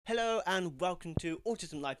Hello and welcome to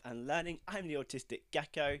Autism Life and Learning. I'm the Autistic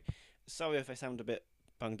Gecko. Sorry if I sound a bit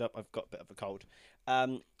bunged up, I've got a bit of a cold.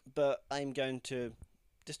 But I'm going to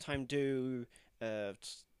this time do a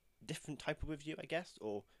different type of review, I guess,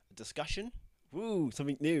 or a discussion. Woo,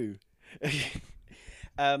 something new.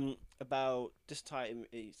 About this time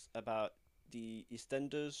is about the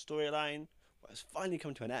EastEnders storyline, what has finally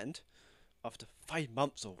come to an end after 5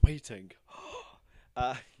 months of waiting.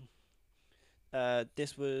 uh,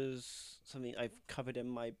 this was something I've covered in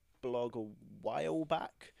my blog a while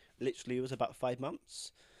back. Literally, it was about 5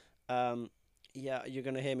 months. Um, yeah, you're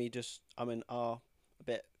gonna hear me just in R a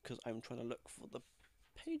bit because I'm trying to look for the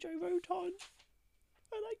page I wrote on, and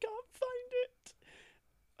I can't find it.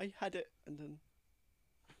 I had it, and then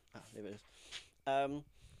there it is.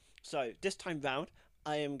 So this time round,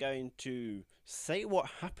 I am going to say what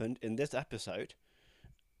happened in this episode,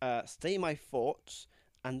 say my thoughts,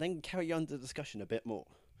 and then carry on the discussion a bit more.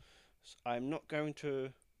 So I'm not going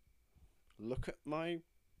to look at my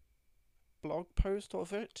blog post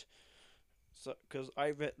of it, so because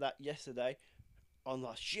I read that yesterday on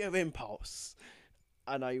the sheer impulse,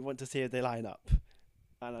 and I want to see if they line up,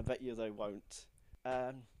 and I bet you they won't.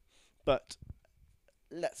 But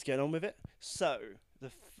let's get on with it. So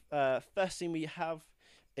the first thing we have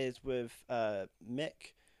is with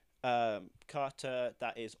Mick Carter.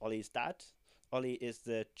 That is Ollie's dad. Ollie is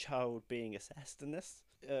the child being assessed in this.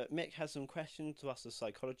 Mick has some questions to ask the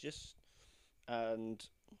psychologist, and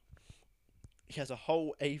he has a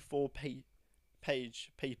whole A4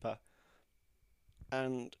 page paper,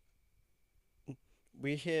 and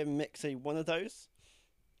we hear Mick say one of those.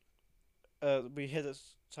 We hear the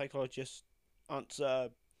psychologist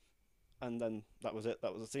answer, and then that was it.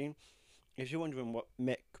 That was the scene. If you're wondering what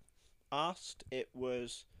Mick asked, it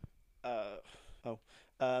was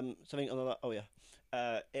something on the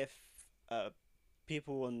if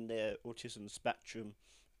people on the autism spectrum,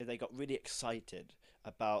 if they got really excited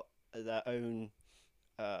about their own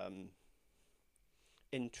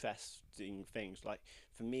interesting things, like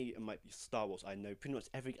for me it might be Star Wars. I know pretty much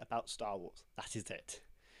everything about Star Wars. That is it.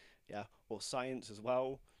 Yeah, or science as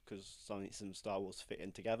well, because science and Star Wars fit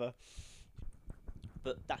in together.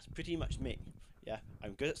 But that's pretty much me. Yeah,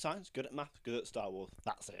 I'm good at science, good at math, good at Star Wars.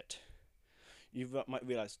 That's it. You might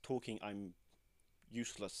realize talking I'm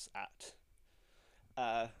useless at.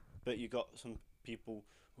 But you got some people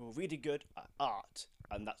who are really good at art,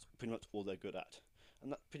 and that's pretty much all they're good at.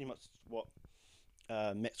 And that's pretty much what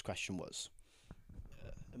Mick's question was.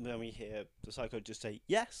 And then we hear the psychologist say,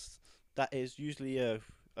 yes, that is usually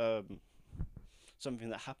something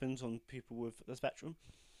that happens on people with the spectrum.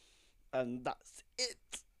 And that's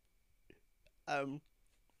it. And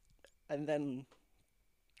then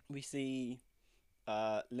we see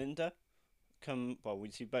Linda come. Well,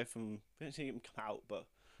 we see both of them. We don't see them come out, but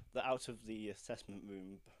they're out of the assessment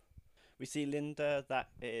room. We see Linda. That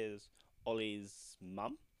is Ollie's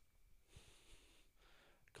mum.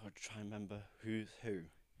 God, try and remember who's who.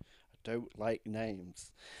 I don't like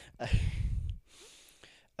names.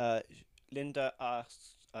 Linda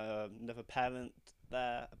asks another parent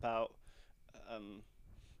there about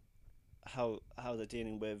how they're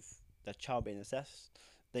dealing with their child being assessed.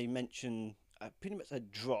 They mention pretty much a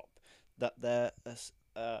drop that their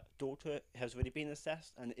daughter has already been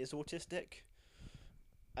assessed and is autistic,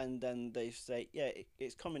 and then they say, yeah,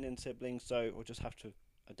 it's common in siblings, so we'll just have to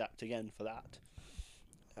adapt again for that.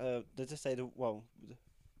 They just say the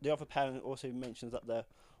other parent also mentions that they're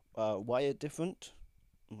wired different.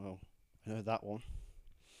 Well, I know that one.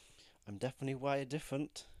 I'm definitely wired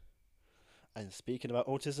different. And speaking about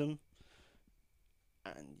autism,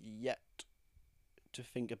 and yet to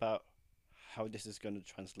think about how this is going to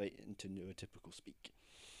translate into neurotypical speak.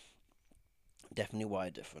 Definitely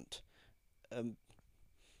wired different. Then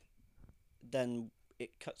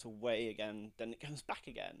it cuts away again. Then it comes back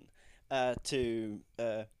again to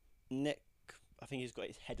Nick. I think he's got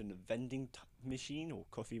his head in a vending machine or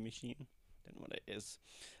coffee machine. Don't know what it is.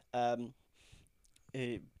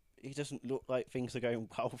 He doesn't look like things are going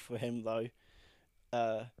well for him though.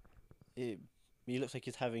 He looks like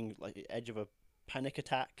he's having like the edge of a panic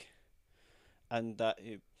attack, and that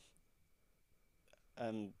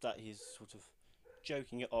he's sort of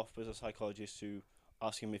joking it off with a psychologist who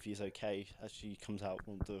asks him if he's okay as she comes out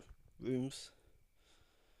one of the rooms.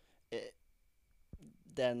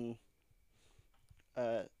 Then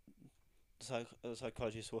the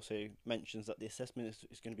psychologist also mentions that the assessment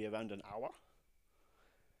is going to be around an hour.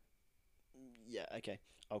 Yeah, okay,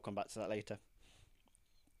 I'll come back to that later.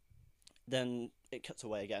 Then it cuts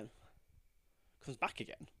away again, comes back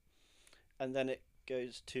again, and then it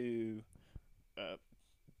goes to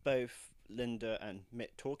both Linda and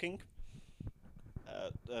Mitt talking.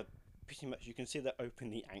 Pretty much you can see they're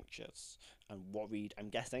openly anxious and worried. I'm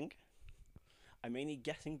guessing. I'm mainly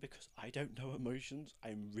guessing because I don't know emotions.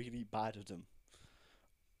 I'm really bad at them.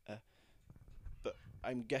 Uh, but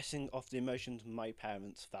I'm guessing off the emotions my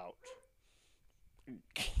parents felt.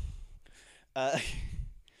 uh,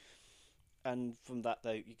 and from that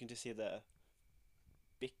though, you can just see they're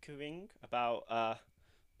bickering about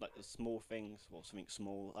like the small things or something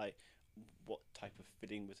small, like what type of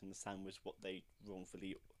filling was in the sandwich, what they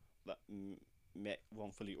wrongfully like,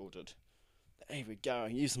 wrongfully ordered. There we go.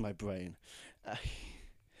 I'm using my brain. Uh,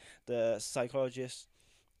 the psychologist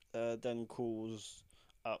then calls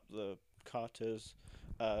up the Carters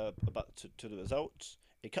about to the results.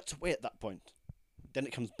 It cuts away at that point. Then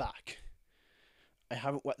it comes back. I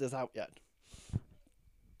haven't worked this out yet.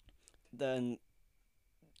 Then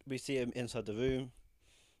we see him inside the room.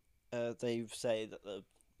 They say that the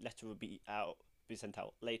letter will be sent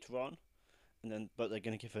out later on, and then but they're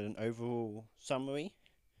going to give it an overall summary.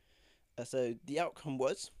 So the outcome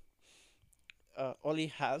was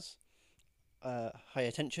Ollie has high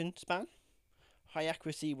attention span, high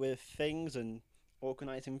accuracy with things and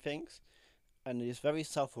organizing things, and is very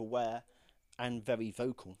self-aware and very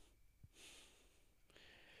vocal.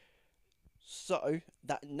 So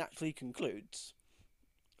that naturally concludes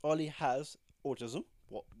Ollie has autism,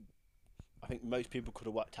 what I think most people could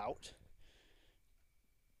have worked out,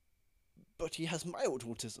 but he has mild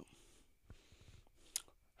autism.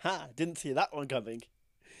 Ha! Didn't see that one coming.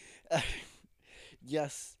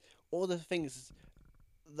 Yes, all the things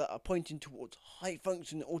that are pointing towards high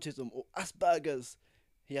function autism or Asperger's,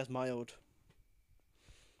 he has mild.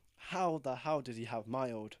 How the hell does he have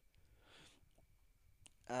mild?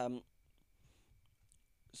 Um,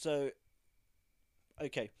 so,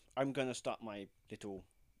 okay, I'm going to start my little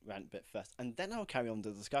rant bit first, and then I'll carry on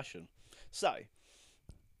the discussion. So,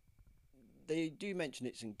 they do mention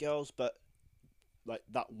it's in girls, but like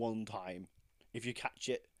that one time, if you catch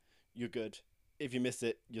it, you're good. If you miss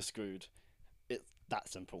it, you're screwed. It's that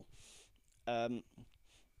simple. Um,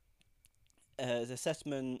 the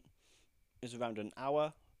assessment is around an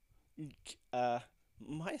hour. Uh,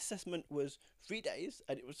 my assessment was 3 days,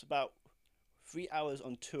 and it was about 3 hours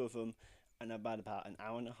on two of them, and about an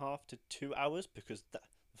hour and a half to 2 hours because the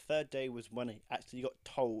third day was when I actually got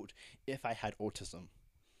told if I had autism.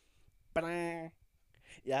 Ba-da!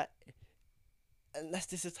 Yeah, unless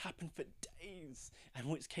this has happened for days, in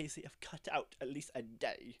which case they have cut out at least a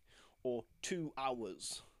day or 2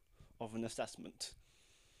 hours of an assessment.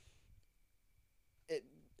 It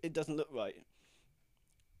it doesn't look right.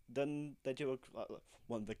 Then they do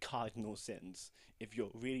one of the cardinal sins if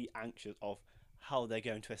you're really anxious of how they're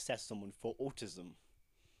going to assess someone for autism,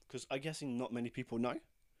 because I'm guessing not many people know.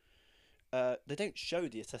 They don't show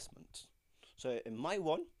the assessment. So in my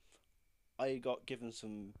one, I got given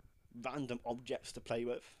some random objects to play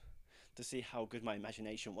with to see how good my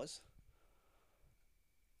imagination was.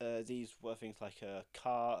 These were things like a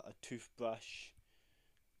car, a toothbrush,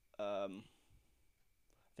 I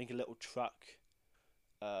think a little truck.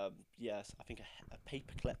 Yes, I think a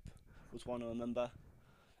paper clip was one I remember,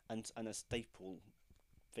 and a staple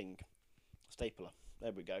thing, stapler.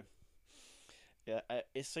 There we go. Yeah,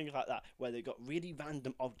 it's things like that where they got really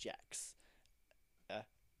random objects, uh,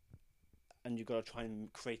 and you got to try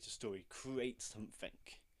and create a story, create something.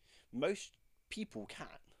 Most people can,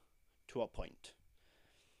 to a point.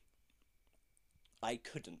 I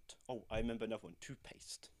couldn't. Oh, I remember another one,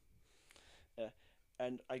 toothpaste. Uh,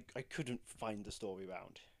 and I couldn't find the story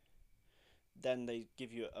around. Then they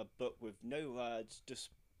give you a book with no words, just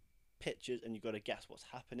pictures, and you've got to guess what's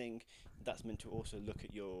happening. That's meant to also look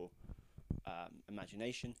at your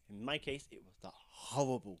imagination. In my case, it was the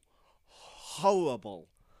horrible, horrible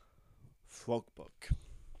frog book.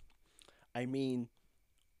 I mean,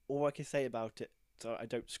 all I can say about it, so I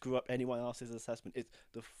don't screw up anyone else's assessment, is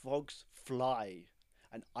the frogs fly,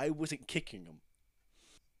 and I wasn't kicking them.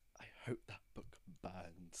 I hope that book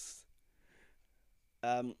burns.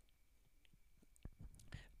 Um.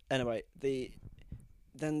 Anyway,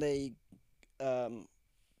 then they um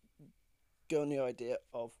go on the idea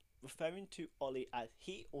of referring to Ollie as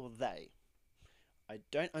he or they. I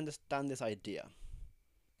don't understand this idea.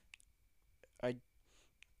 I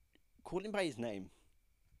call him by his name,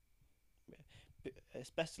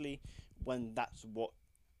 especially when that's what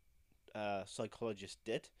psychologists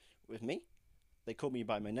did with me. They called me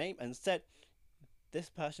by my name and said, "This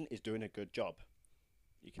person is doing a good job."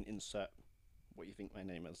 You can insert what you think my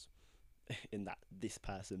name is in that this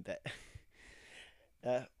person bit,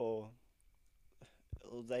 or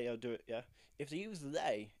they are do it. Yeah, if they use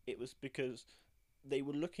they, it was because they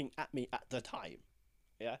were looking at me at the time.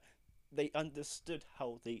 Yeah, they understood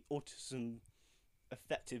how the autism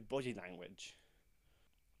affected body language.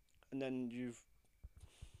 And then you've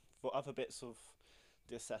for other bits of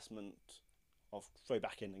the assessment, I'll throw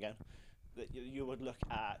back in again, that you would look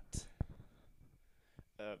at,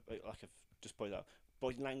 like I've just pointed out,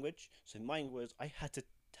 body language. So mine was I had to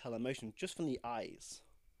tell emotion just from the eyes.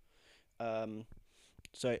 Um,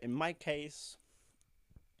 so in my case,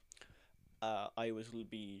 I was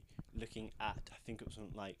be looking at, I think it was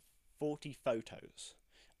something like 40 photos,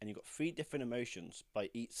 and you got three different emotions by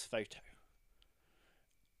each photo.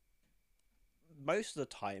 Most of the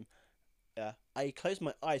time, I closed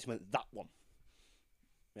my eyes and went, that one.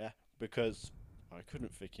 Yeah, because I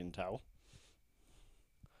couldn't freaking tell.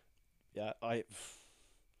 Yeah,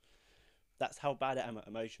 that's how bad I am at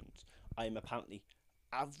emotions. I am apparently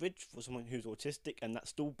average for someone who's autistic, and that's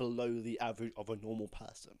still below the average of a normal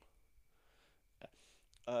person.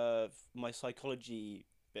 My psychology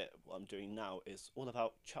bit, what I'm doing now, is all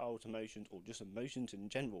about child emotions or just emotions in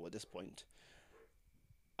general at this point.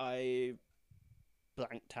 I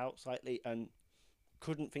blanked out slightly and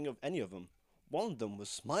couldn't think of any of them. One of them was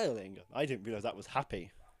smiling. I didn't realize that was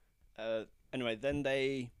happy. Anyway, then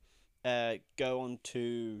they go on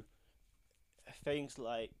to things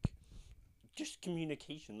like just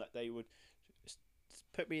communication. Like they would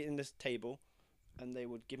put me in this table, and they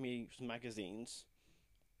would give me some magazines,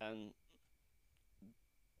 and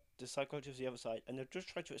the psychologist on the other side, and they'd just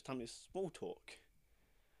try to establish small talk.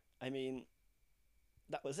 I mean,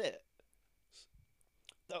 that was it.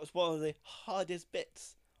 That was one of the hardest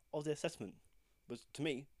bits of the assessment. Was to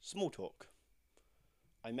me small talk.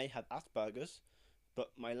 I may have Asperger's,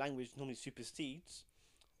 but my language normally supersedes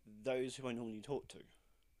those who I normally talk to.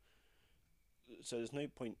 So there's no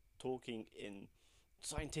point talking in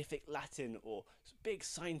scientific Latin or big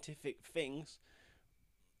scientific things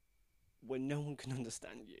when no one can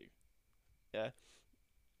understand you. Yeah.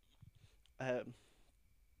 Um,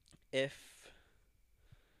 if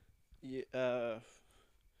you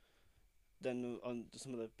then on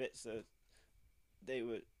some of the bits that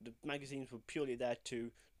the magazines were purely there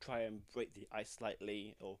to try and break the ice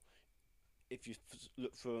slightly, or if you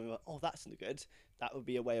look through and like, oh, that's not good, that would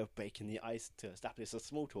be a way of breaking the ice to establish a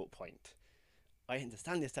small talk point. I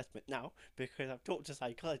understand the assessment now because I've talked to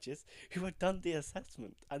psychologists who have done the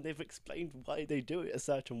assessment and they've explained why they do it a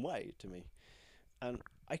certain way to me. And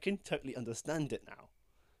I can totally understand it now.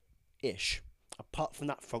 Ish. Apart from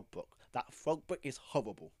that frog book. That frog book is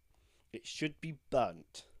horrible. It should be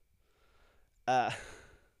burnt. Uh,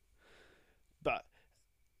 but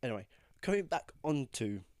anyway, coming back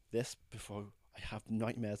onto this before I have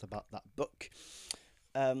nightmares about that book.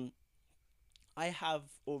 Um, I have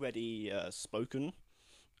already spoken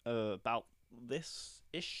about this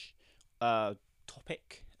ish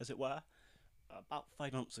topic, as it were, about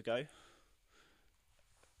 5 months ago,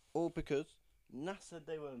 all because NASA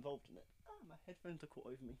they were involved in it. Ah, my headphones are caught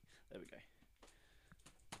over me. There we go.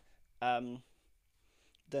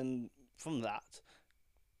 Then from that,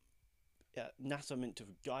 NASA meant to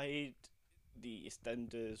guide the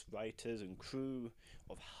EastEnders writers and crew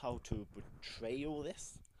of how to portray all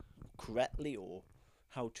this correctly, or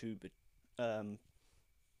how to um,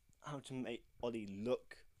 how to make Ollie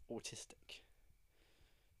look autistic.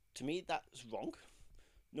 To me, that's wrong.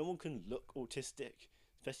 No one can look autistic,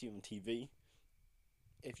 especially on TV.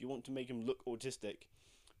 If you want to make him look autistic,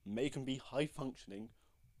 make him be high functioning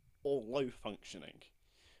or low functioning.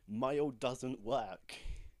 Mild doesn't work.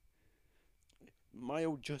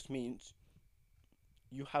 Mild just means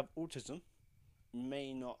you have autism,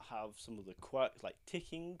 may not have some of the quirks like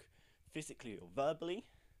ticking, physically or verbally,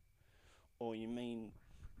 or you may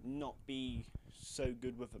not be so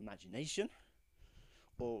good with imagination,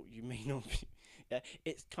 or you may not be. Yeah,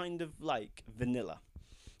 it's kind of like vanilla.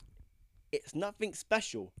 It's nothing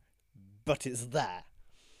special, but it's there.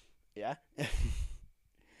 Yeah?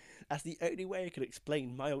 That's the only way I could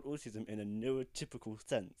explain mild autism in a neurotypical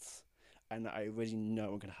sense. And I already know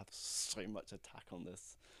I'm going to have so much attack on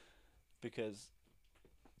this. Because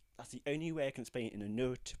that's the only way I can explain it in a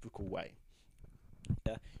neurotypical way.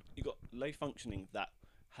 Yeah? You got low functioning that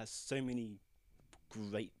has so many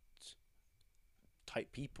great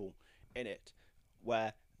type people in it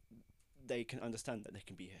where they can understand that they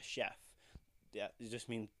can be a chef. Yeah, it just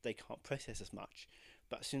means they can't process as much.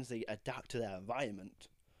 But as soon as they adapt to their environment,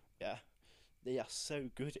 yeah, they are so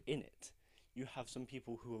good in it. You have some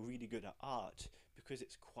people who are really good at art because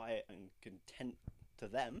it's quiet and content to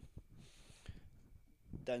them.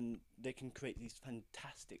 Then they can create these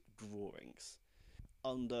fantastic drawings.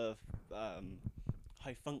 On the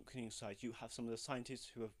high functioning side, you have some of the scientists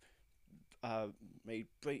who have uh, made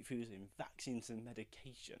breakthroughs in vaccines and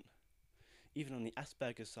medication. Even on the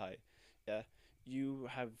Asperger's side, yeah, you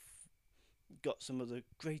have got some of the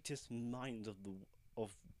greatest minds of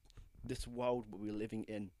this world we're living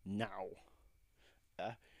in now.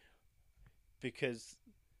 Yeah, because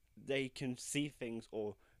they can see things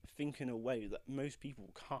or think in a way that most people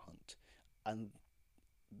can't, and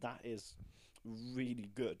that is really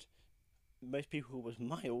good. Most people who was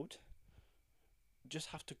mild just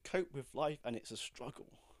have to cope with life, and it's a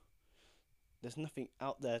struggle. There's nothing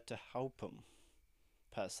out there to help them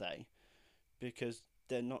per se, because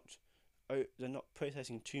they're not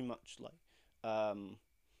processing too much like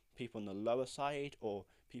people on the lower side or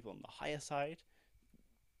people on the higher side.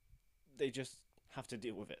 They just have to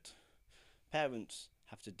deal with it. Parents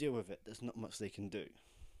have to deal with it. There's not much they can do.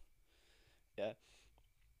 Yeah,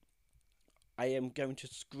 I am going to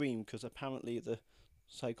scream because apparently the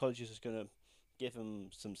psychologist is going to give them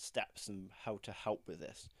some steps and how to help with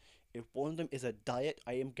this. If one of them is a diet,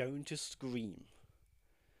 I am going to scream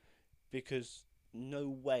because no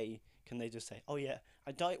way can they just say, "Oh yeah,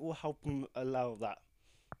 a diet will help them allow that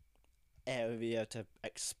area to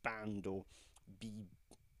expand or be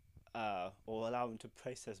or allow them to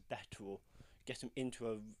process better or get them into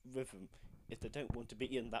a rhythm." If they don't want to be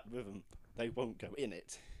in that rhythm, they won't go in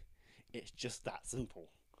it. It's just that simple.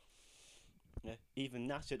 Yeah, even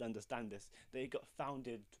NASA should understand this. They got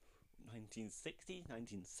founded 1960s,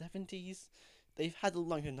 1970s. They've had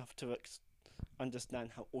long enough to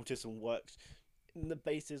understand how autism works in the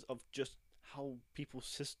basis of just how people's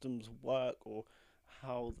systems work or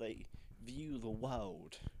how they view the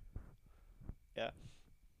world. Yeah.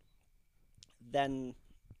 Then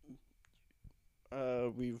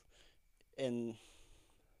we've in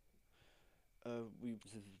we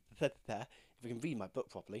if I can read my book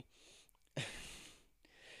properly.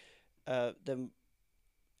 Then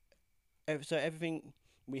so everything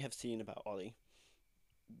we have seen about Ollie,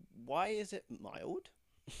 why is it mild?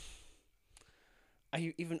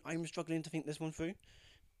 I'm struggling to think this one through.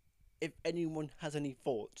 If anyone has any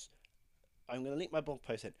thoughts, I'm going to link my blog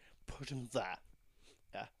post in. Put them there.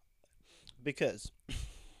 Yeah. Because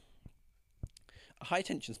a high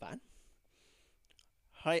attention span,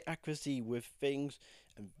 high accuracy with things,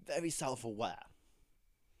 and very self-aware.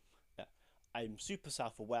 Yeah. I'm super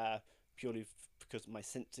self-aware purely because my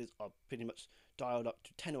senses are pretty much dialed up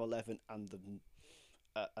to 10 or 11 and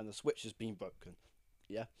the switch has been broken.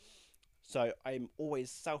 Yeah. So I'm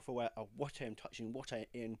always self-aware of what I am touching, what I am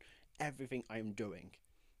in, everything I am doing.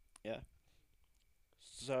 Yeah.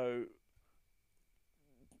 So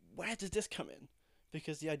where does this come in?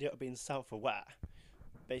 Because the idea of being self-aware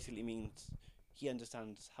basically means he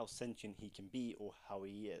understands how sentient he can be or how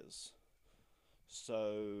he is.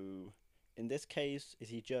 So in this case, is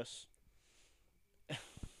he just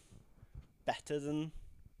better than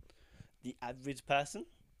the average person?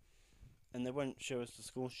 And they won't show us the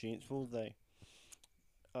score sheets, will they?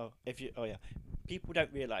 Oh yeah, people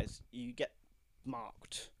don't realise you get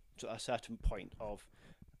marked to a certain point of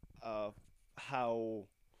how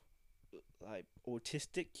like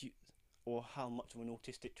autistic you or how much of an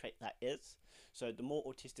autistic trait that is. So the more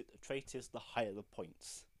autistic the trait is, the higher the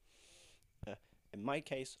points. In my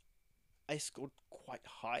case, I scored quite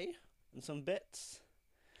high in some bits.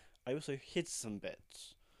 I also hid some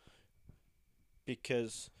bits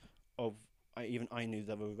because of I knew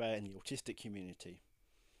they were rare in the autistic community.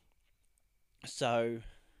 So,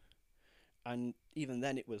 and even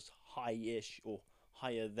then it was high-ish or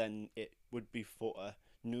higher than it would be for a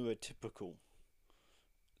neurotypical.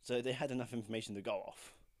 So they had enough information to go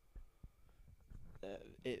off.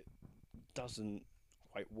 It doesn't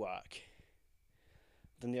quite work.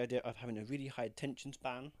 Then the idea of having a really high attention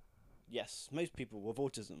span. Yes, most people with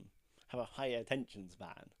autism have a high attention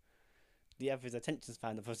span. The average attention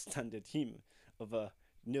span of a standard human, of a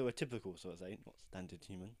neurotypical, so to say, not standard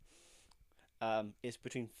human, is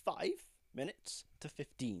between 5 minutes to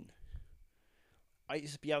 15. I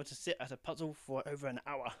used to be able to sit at a puzzle for over an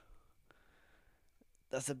hour.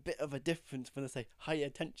 That's a bit of a difference when I say high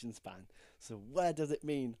attention span. So where does it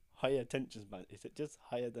mean high attention span? Is it just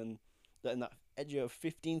higher than in that edge of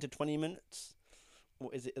 15 to 20 minutes?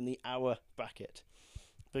 Or is it in the hour bracket?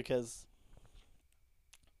 Because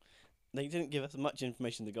they didn't give us much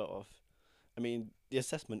information to go off. I mean, the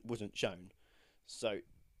assessment wasn't shown. So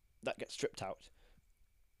that gets stripped out.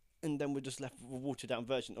 And then we're just left with a watered down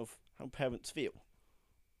version of how parents feel.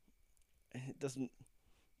 And it doesn't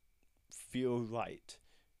feel right.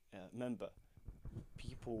 Remember,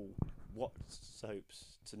 people watch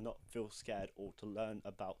soaps to not feel scared or to learn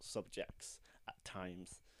about subjects at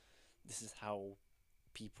times. This is how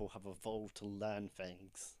people have evolved to learn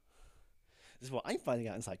things. This is what I'm finding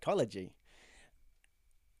out in psychology.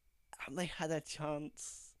 Have they had a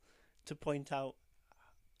chance to point out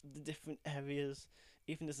the different areas,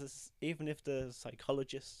 even if the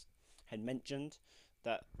psychologist had mentioned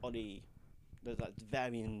that Ollie, there's like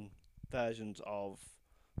varying versions of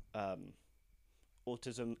um,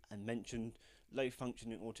 autism, and mentioned low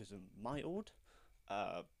functioning autism, mild,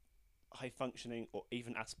 uh, high functioning, or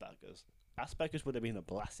even Asperger's. Asperger's would have been a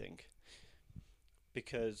blessing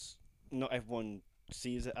because not everyone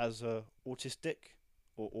sees it as autistic,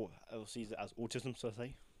 or sees it as autism, so to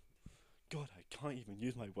say. God, I can't even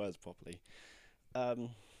use my words properly. Um,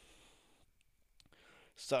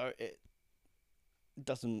 so it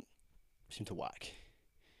doesn't seem to work.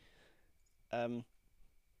 Oh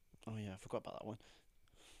yeah, I forgot about that one.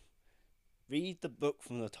 Read the book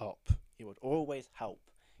from the top. It would always help.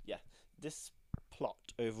 Yeah, this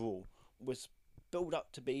plot overall was built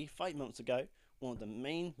up to be 5 months ago one of the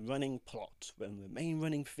main running plots, one of the main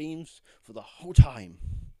running themes for the whole time.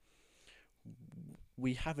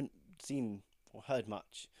 We haven't seen or heard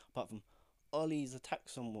much apart from Ollie's attacked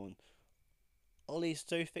someone. Ollie's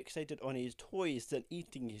so fixated on his toys than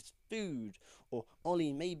eating his food, or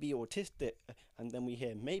Ollie may be autistic, and then we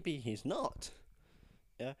hear maybe he's not.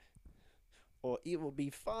 Yeah, or it will be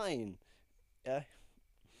fine. Yeah,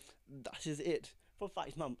 that is it for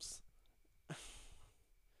 5 months.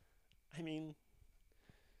 I mean,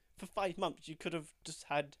 for 5 months you could have just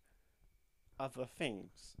had other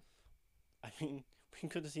things. I mean, we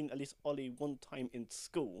could have seen at least Ollie one time in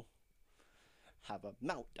school have a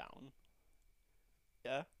meltdown.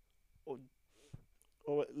 Yeah, or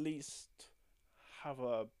or at least have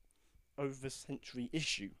a over-sensory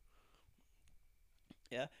issue.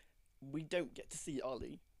 Yeah, we don't get to see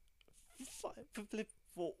Ollie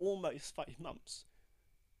for almost 5 months.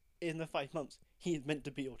 In the 5 months, he's meant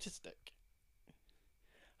to be autistic.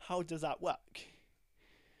 How does that work?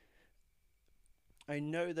 I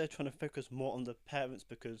know they're trying to focus more on the parents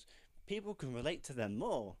because people can relate to them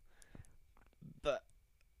more, but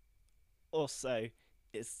also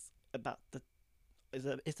it's about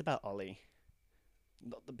it's about Ollie,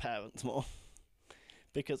 not the parents more,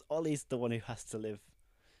 because Ollie's the one who has to live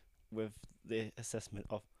with the assessment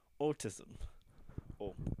of autism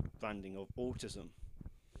or branding of autism.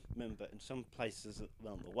 Remember, in some places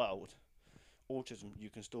around the world, autism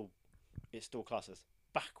it's still classed as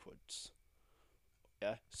backwards.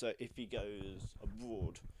 Yeah. So if he goes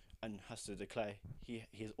abroad and has to declare he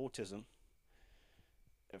has autism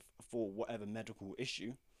for whatever medical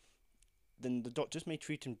issue, then the doctors may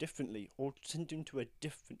treat him differently or send him to a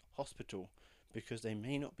different hospital because they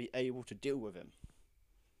may not be able to deal with him.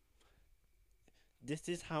 This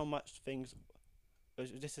is how much things.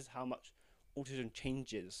 This is how much autism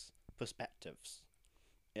changes perspectives.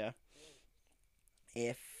 Yeah.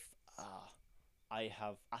 If I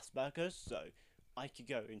have Asperger's, so I could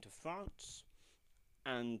go into France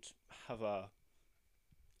and have a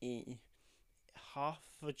half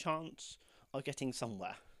a chance of getting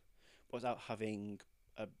somewhere without having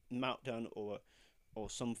a meltdown or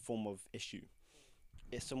some form of issue.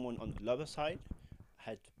 If someone on the lower side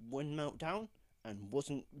had one meltdown and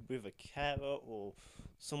wasn't with a carer or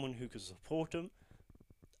someone who could support him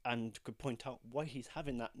and could point out why he's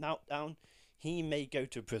having that meltdown, he may go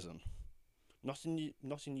to prison. Not in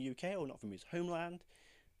the UK or not from his homeland,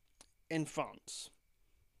 in France,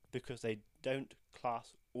 because they don't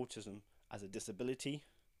class autism as a disability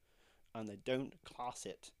and they don't class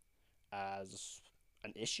it as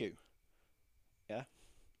an issue. Yeah,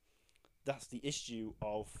 that's the issue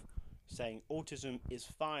of saying autism is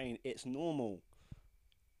fine, it's normal.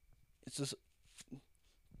 It's just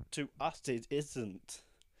to us it isn't.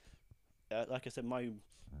 Like I said, my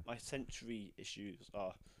sensory issues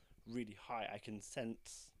are really high. I can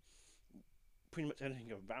sense pretty much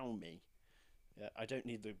anything around me. Yeah, I don't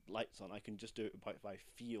need the lights on. I can just do it by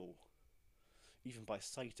feel, even by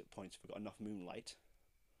sight at points if I've got enough moonlight.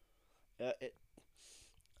 It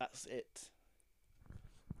that's it.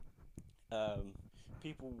 Um,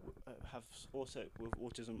 People have also with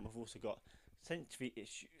autism have also got sensory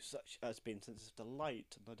issues such as being sensitive to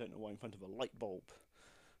light, and I don't know why I'm in front of a light bulb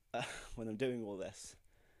when I'm doing all this.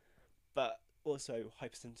 But also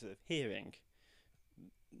hypersensitive hearing.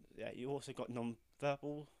 Yeah, you also got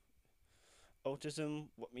non-verbal autism,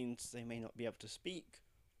 what means they may not be able to speak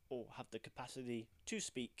or have the capacity to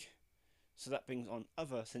speak. So that brings on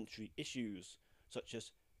other sensory issues, such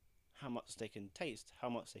as how much they can taste, how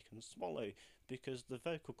much they can swallow, because the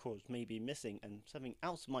vocal cords may be missing and something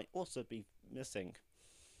else might also be missing.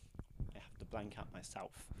 I have to blank out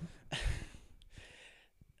myself.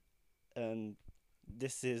 And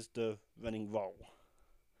this is the running role.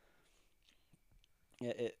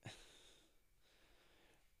 Yeah, it.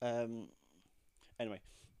 Um. Anyway,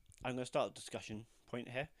 I'm going to start a discussion point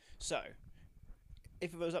here. So,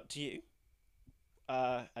 if it was up to you,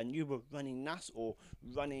 and you were running NAS or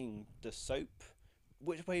running the soap,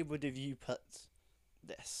 which way would have you put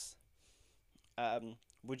this?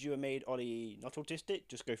 Would you have made Ollie not autistic,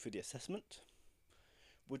 just go through the assessment?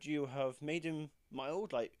 Would you have made him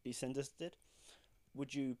mild, like EastEnders did?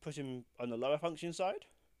 Would you put him on the lower function side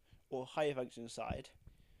or higher function side?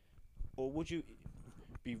 Or would you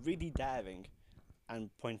be really daring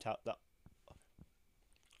and point out that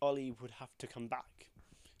Ollie would have to come back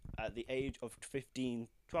at the age of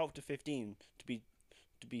 12 to 15 to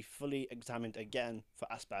be fully examined again for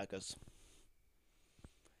Asperger's?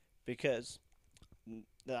 Because in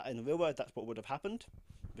the real world that's what would have happened,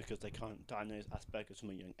 because they can't diagnose Asperger's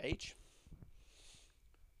from a young age.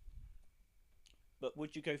 But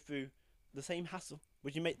would you go through the same hassle?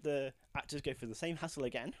 Would you make the actors go through the same hassle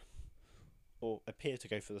again, or appear to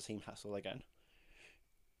go through the same hassle again,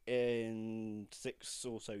 in 6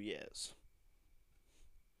 or so years,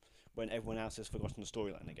 when everyone else has forgotten the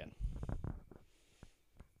storyline again?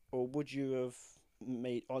 Or would you have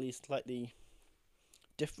made Ollie slightly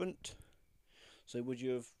different? So would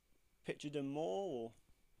you have pictured him more, or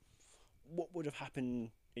what would have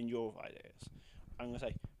happened in your ideas? I'm going to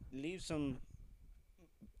say, leave some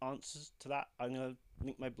answers to that. I'm going to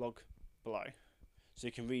link my blog below, so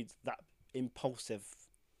you can read that impulsive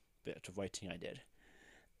bit of writing I did.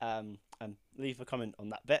 And leave a comment on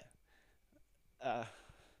that bit.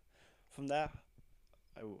 From there,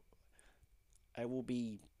 I will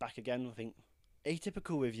be back again. I think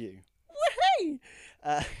atypical review. Woohoo!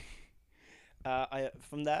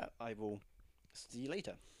 From there, I will see you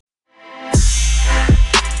later.